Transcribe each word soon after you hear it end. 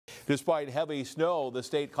Despite heavy snow, the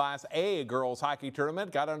state Class A girls hockey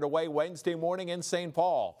tournament got underway Wednesday morning in St.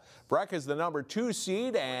 Paul. Breck is the number 2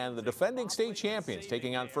 seed and the defending state champions,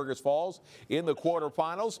 taking on Fergus Falls in the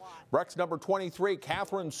quarterfinals. Breck's number 23,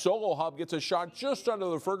 Katherine Solohub, gets a shot just under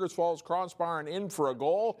the Fergus Falls crossbar and in for a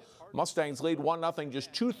goal. Mustangs lead 1-0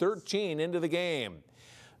 just 2:13 into the game.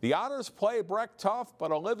 The Otters play Breck tough,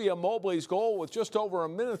 but Olivia Mobley's goal with just over a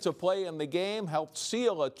minute to play in the game helped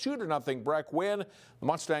seal a 2-0 Breck win. The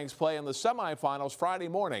Mustangs play in the semifinals Friday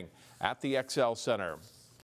morning at the Xcel Center.